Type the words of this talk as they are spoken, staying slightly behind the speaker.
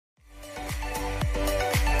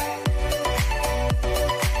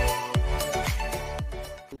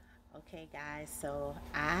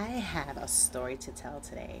have a story to tell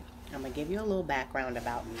today. I'm going to give you a little background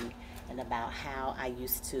about me and about how I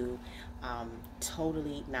used to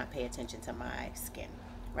totally not pay attention to my skin,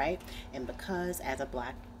 right? And because as a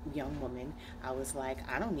black young woman, I was like,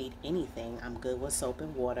 I don't need anything. I'm good with soap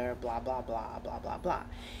and water, blah, blah, blah, blah, blah, blah.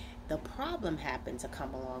 The problem happened to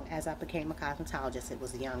come along as I became a cosmetologist. It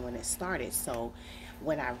was young when it started. So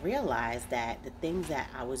when I realized that the things that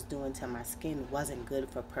I was doing to my skin wasn't good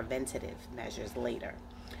for preventative measures later.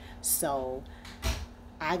 So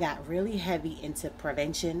I got really heavy into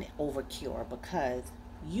prevention over cure because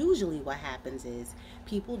usually what happens is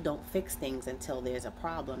people don't fix things until there's a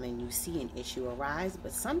problem and you see an issue arise.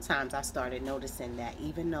 But sometimes I started noticing that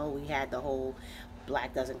even though we had the whole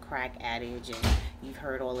black doesn't crack adage and you've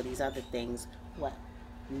heard all of these other things, what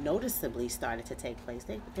noticeably started to take place,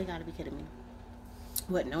 they gotta be kidding me.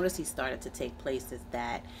 What noticeably started to take place is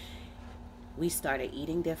that we started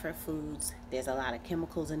eating different foods. There's a lot of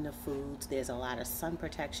chemicals in the foods. There's a lot of sun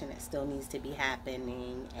protection that still needs to be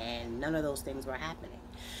happening, and none of those things were happening.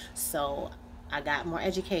 So I got more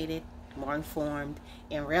educated, more informed,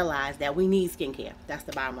 and realized that we need skincare. That's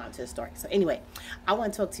the bottom line to the story. So anyway, I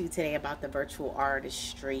want to talk to you today about the Virtual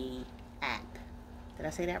Artistry app. Did I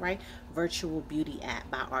say that right? Virtual Beauty app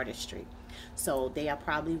by Artistry. So they are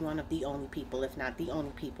probably one of the only people, if not the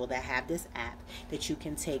only people, that have this app that you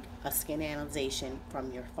can take a skin analysis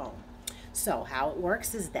from your phone. So how it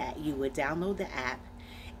works is that you would download the app,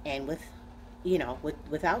 and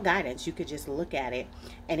without guidance, you could just look at it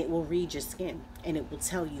and it will read your skin and it will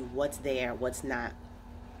tell you what's there, what's not,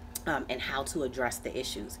 and how to address the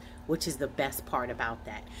issues, which is the best part about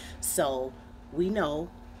that. So we know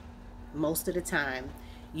most of the time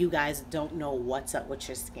you guys don't know what's up with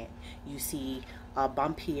your skin. You see a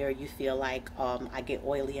bump here, you feel like I get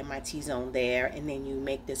oily in my T-zone there, and then you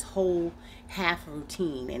make this whole half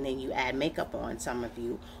routine and then you add makeup on, some of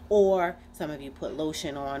you, or some of you put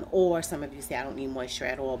lotion on, or some of you say I don't need moisture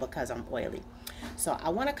at all because I'm oily. So I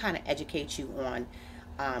want to kind of educate you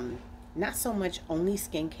on not so much only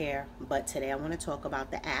skincare, but today I want to talk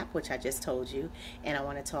about the app, which I just told you, and I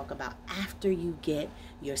want to talk about after you get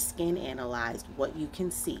your skin analyzed, what you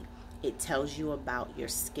can see. It tells you about your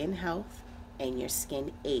skin health and your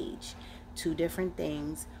skin age. Two different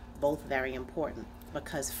things, both very important,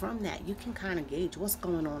 because from that you can kind of gauge what's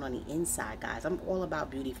going on the inside, guys. I'm all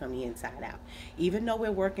about beauty from the inside out. Even though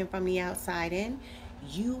we're working from the outside in,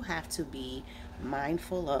 you have to be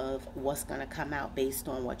mindful of what's going to come out based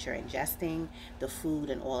on what you're ingesting, the food,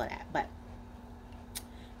 and all of that. But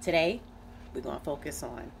today we're going to focus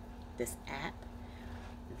on this app,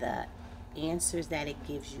 the answers that it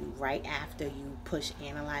gives you right after you push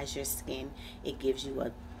analyze your skin. It gives you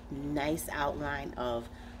a nice outline of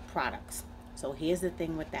products. So here's the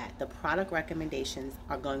thing with that: the product recommendations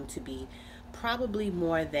are going to be probably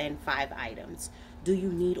more than 5 items. Do you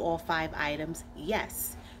need all 5 items?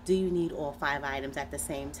 Yes. Do you need all 5 items at the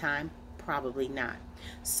same time? Probably not.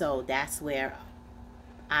 So that's where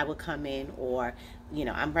I would come in, or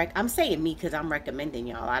I'm saying me because I'm recommending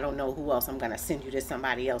y'all. I don't know who else I'm gonna send you to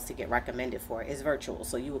somebody else to get recommended for. It's virtual,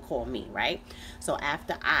 so you would call me, right? So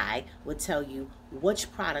after I would tell you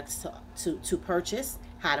which products to purchase,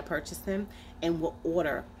 how to purchase them, and what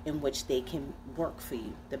order in which they can work for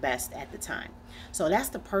you the best at the time. So that's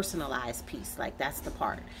the personalized piece. Like, that's the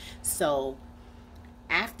part. So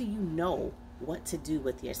after you know what to do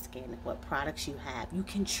with your skin, what products you have, you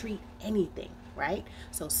can treat anything, right?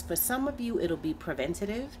 So for some of you, it'll be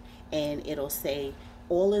preventative and it'll say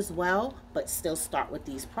all is well, but still start with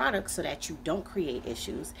these products so that you don't create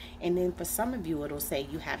issues. And then for some of you, it'll say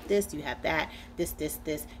you have this, you have that, this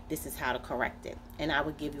is how to correct it. And I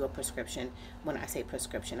would give you a prescription. When I say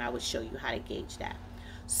prescription, I would show you how to gauge that.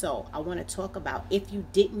 So I want to talk about, if you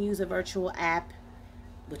didn't use a virtual app,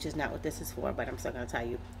 which is not what this is for, but I'm still going to tell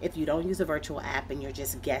you, if you don't use a virtual app and you're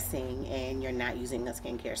just guessing and you're not using a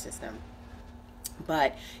skincare system,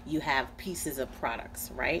 but you have pieces of products,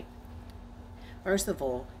 right? First of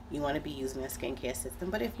all, you want to be using a skincare system,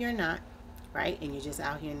 but if you're not, right, and you're just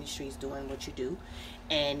out here in the streets doing what you do,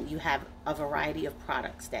 and you have a variety of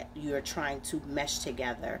products that you're trying to mesh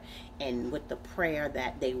together, and with the prayer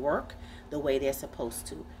that they work the way they're supposed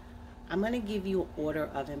to, I'm going to give you an order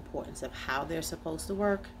of importance of how they're supposed to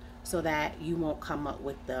work so that you won't come up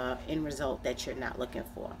with the end result that you're not looking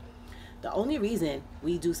for. The only reason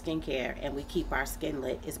we do skincare and we keep our skin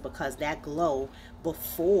lit is because that glow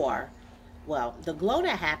before, well, the glow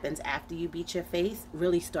that happens after you beat your face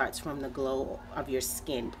really starts from the glow of your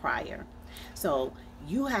skin prior. So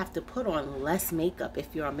you have to put on less makeup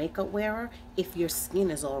if you're a makeup wearer, if your skin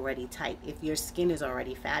is already tight, if your skin is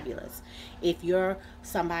already fabulous. If you're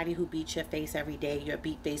somebody who beats your face every day, you're a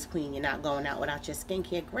beat face queen, you're not going out without your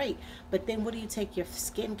skincare, great. But then what do you take your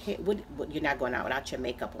skincare, you're not going out without your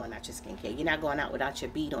makeup on, not your skincare. You're not going out without your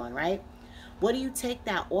bead on, right? What do you take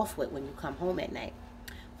that off with when you come home at night?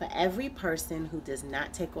 For every person who does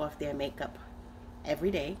not take off their makeup every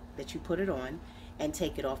day that you put it on and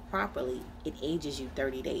take it off properly, it ages you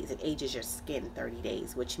 30 days. It ages your skin 30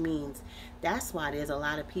 days, which means that's why there's a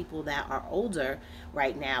lot of people that are older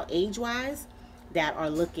right now, age-wise, that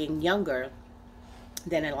are looking younger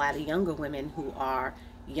than a lot of younger women who are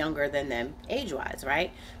younger than them age-wise,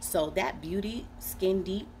 right? So that beauty, skin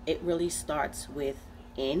deep, it really starts with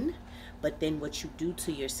in, but then what you do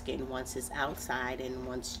to your skin once it's outside and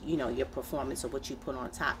once, you know, your performance or what you put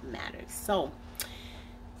on top matters. So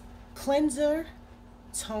cleanser,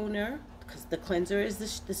 toner, because the cleanser is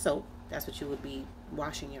the soap. That's what you would be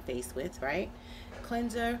washing your face with, right?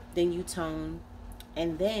 Cleanser, then you tone,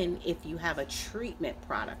 and then if you have a treatment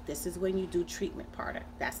product, this is when you do treatment product.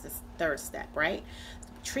 That's the third step, right?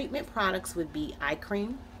 Treatment products would be eye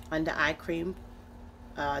cream, under eye cream,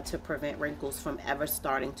 to prevent wrinkles from ever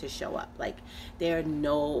starting to show up. Like there are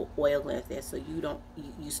no oil glands there, so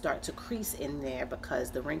you start to crease in there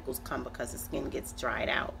because the wrinkles come because the skin gets dried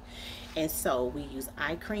out. And so we use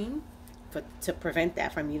eye cream to prevent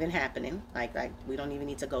that from even happening. Like we don't even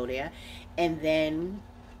need to go there. And then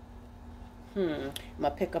I'm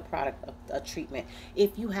gonna pick a product, a treatment.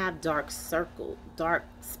 If you have dark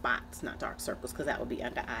spots, not dark circles, because that would be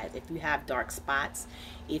under eyes. If you have dark spots,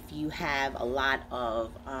 if you have a lot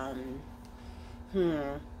of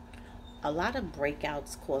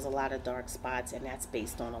breakouts cause a lot of dark spots, and that's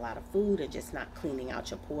based on a lot of food and just not cleaning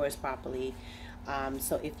out your pores properly.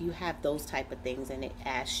 So if you have those type of things and it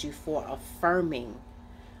asks you for a firming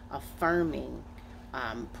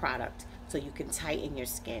product so you can tighten your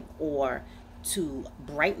skin, or to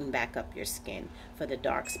brighten back up your skin for the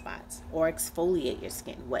dark spots, or exfoliate your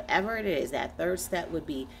skin, whatever it is, that third step would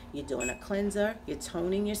be you're doing a cleanser, you're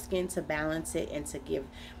toning your skin to balance it and to give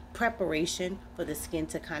preparation for the skin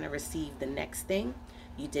to kind of receive the next thing.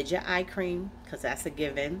 You did your eye cream because that's a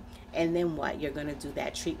given, and then what? You're going to do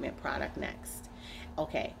that treatment product next.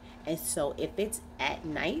 Okay, and so if it's at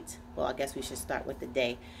night, well, I guess we should start with the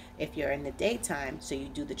day. If you're in the daytime, so you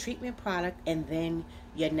do the treatment product, and then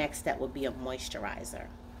your next step would be a moisturizer.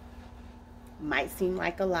 Might seem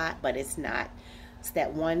like a lot, but it's not.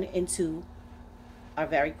 Step 1 and 2 are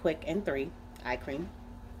very quick, and 3, eye cream.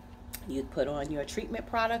 You put on your treatment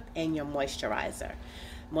product and your moisturizer.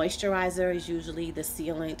 Moisturizer is usually the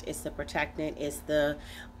sealant, it's the protectant, it's the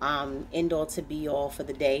end all to be all for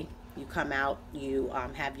the day. You come out, you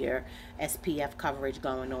have your SPF coverage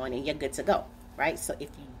going on, and you're good to go, right? So if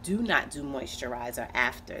you do not do moisturizer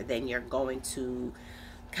after, then you're going to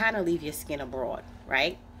kind of leave your skin abroad,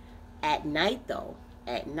 right? At night though,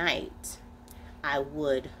 at night, I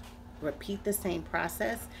would repeat the same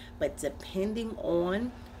process, but depending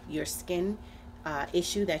on your skin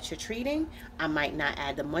issue that you're treating, I might not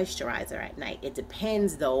add the moisturizer at night. It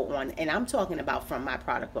depends though on, and I'm talking about from my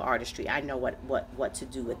product with Artistry. I know what to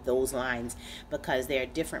do with those lines because there are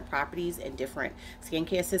different properties and different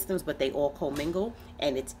skincare systems, but they all commingle,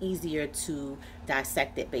 and it's easier to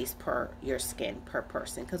dissect it based per your skin, per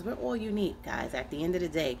person, because we're all unique, guys, at the end of the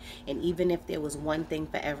day. And even if there was one thing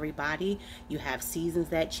for everybody, you have seasons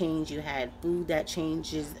that change, you had food that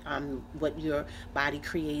changes what your body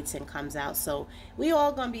creates and comes out. So we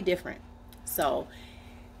all gonna be different. So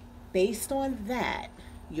based on that,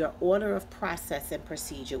 your order of process and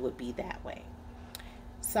procedure would be that way.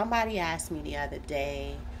 Somebody asked me the other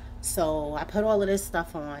day, so I put all of this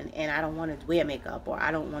stuff on and I don't want to wear makeup, or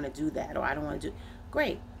I don't want to do that, or I don't want to do.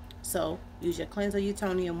 Great. So use your cleanser, your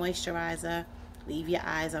toner, your moisturizer. Leave your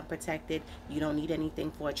eyes unprotected. You don't need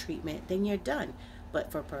anything for a treatment. Then you're done. But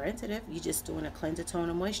for preventative, you're just doing a cleanser,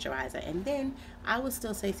 toner, moisturizer. And then I would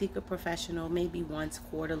still say seek a professional, maybe once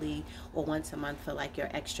quarterly or once a month for like your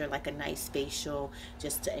extra, like a nice facial,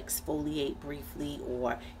 just to exfoliate briefly.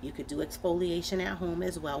 Or you could do exfoliation at home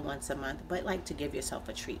as well once a month, but like to give yourself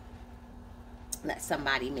a treat. Let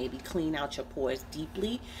somebody maybe clean out your pores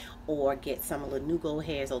deeply, or get some lanugo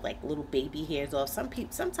hairs or like little baby hairs off. Some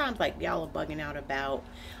people, sometimes like y'all are bugging out about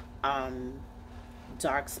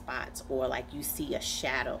dark spots, or like you see a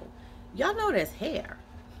shadow. Y'all know there's hair.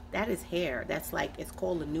 that is hair. That's like, it's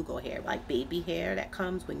called lanugo hair, like baby hair that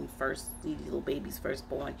comes when you first see these little babies first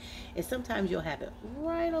born. And sometimes you'll have it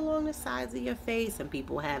right along the sides of your face, and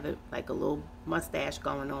people have it like a little mustache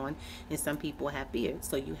going on, and some people have beards.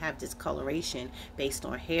 So you have discoloration based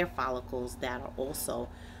on hair follicles that are also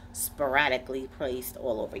sporadically placed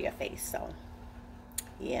all over your face. So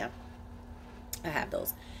yeah, I have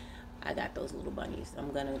those. I got those little bunnies.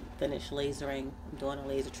 I'm gonna finish lasering. I'm doing a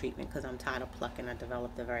laser treatment because I'm tired of plucking. I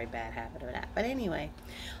developed a very bad habit of that. But anyway,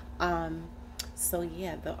 um, so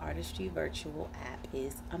yeah, the Artistry Virtual app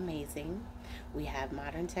is amazing. We have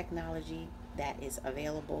modern technology that is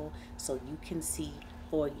available, so you can see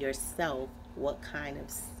for yourself what kind of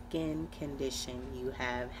skin condition you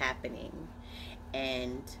have happening.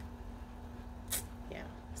 And yeah,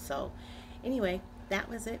 so anyway, that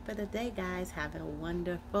was it for the day, guys. Having a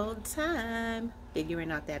wonderful time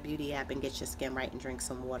figuring out that beauty app, and get your skin right and drink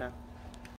some water.